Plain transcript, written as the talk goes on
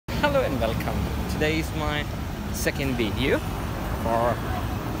Hello and welcome. Today is my second video for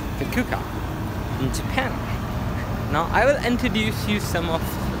Fukuoka in Japan. Now I will introduce you some of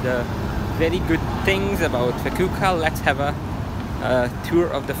the very good things about Fukuoka. Let's have a tour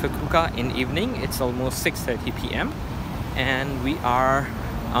of the Fukuoka in evening. It's almost 6:30 p.m. and we are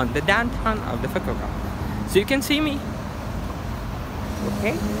on the downtown of the Fukuoka. So you can see me.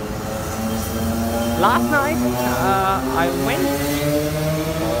 Okay. Last night I went.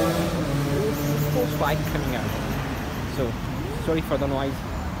 There's light coming out. So sorry for the noise.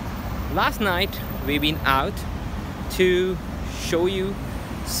 Last night we've been out to show you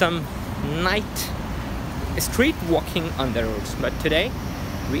some night street walking on the roads, but today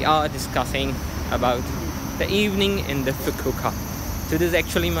we are discussing about the evening in the Fukuoka. So this is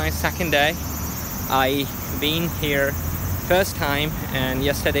actually my second day. I've been here first time, and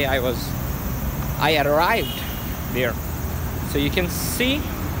yesterday I arrived there. So you can see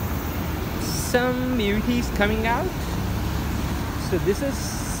some beauties coming out. So this is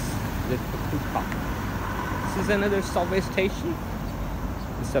the Fukuoka. This is another subway station.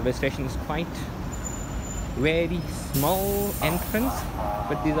 The subway station is quite very small entrance,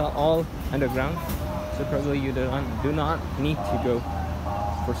 but these are all underground, so probably you do not need to go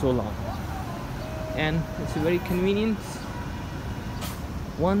for so long, and it's a very convenient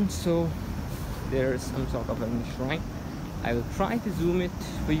one. So there is some sort of a shrine. I will try to zoom it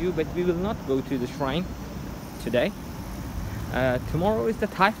for you, but we will not go to the shrine today. Tomorrow is the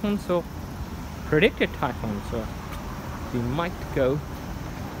typhoon, so predicted typhoon, so we might go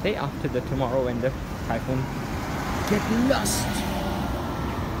day after the tomorrow when the typhoon get lost.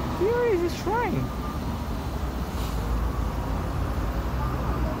 Here is a shrine.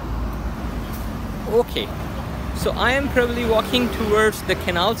 Okay, so I am probably walking towards the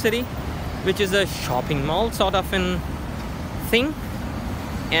Canal city, which is a shopping mall sort of an thing,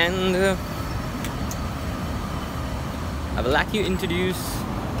 and I will let you introduce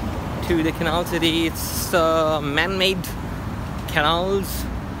to the Canal city. It's man-made canals,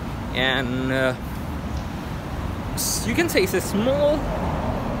 and you can say it's a small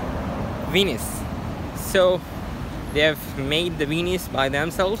Venice. So they have made the Venice by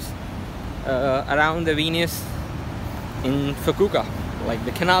themselves. Around the Venice in Fukuoka, like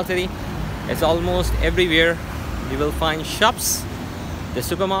the Canal city, it's almost everywhere. You will find shops, the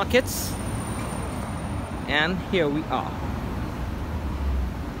supermarkets, and here we are.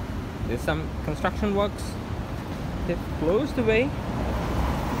 There's some construction works. They've closed the way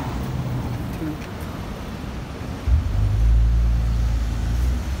to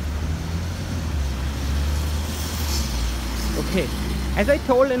okay. As I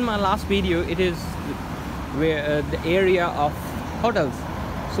told in my last video, it is where the area of hotels.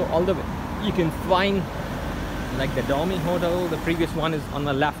 So all the way you can find like the Dormy hotel. The previous one is on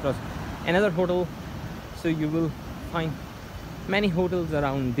the left, was another hotel. So you will find many hotels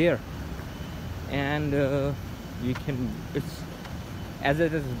around there, and you can, it's as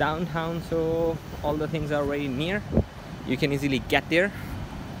it is downtown, so all the things are very near. You can easily get there,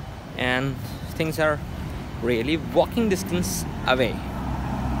 and things are really walking distance away.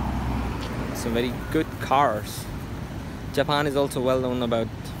 Some very good cars. Japan is also well known about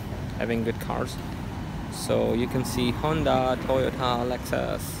having good cars. So you can see Honda, Toyota,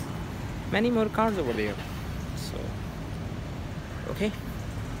 Lexus, many more cars over there. So okay,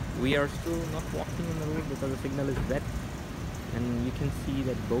 we are still not walking on the road because the signal is red, and you can see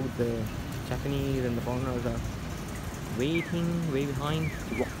that both the Japanese and the foreigners are waiting way behind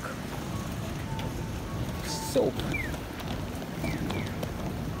to walk. So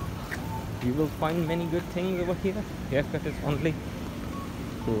you will find many good things over here. Haircut is only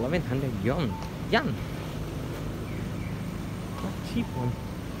 1100 yen. Not cheap one,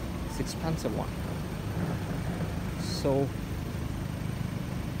 it's expensive one. So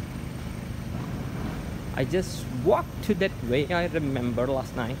I just walked to that way. I remember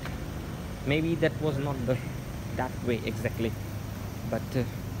last night. Maybe that was not that way exactly, but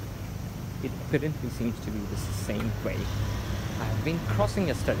it apparently seems to be the same way I've been crossing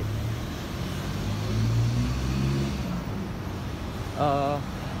yesterday.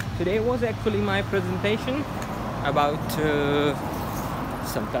 Today was actually my presentation about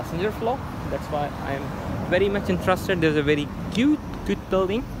some passenger flow. That's why I'm very much interested. There's a very good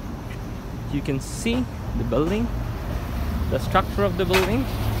building. You can see the building, the structure of the building,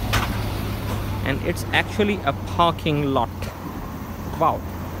 and it's actually a parking lot. Wow.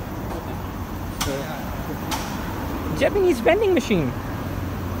 Japanese vending machine.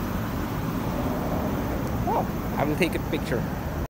 Wow, I will take a picture.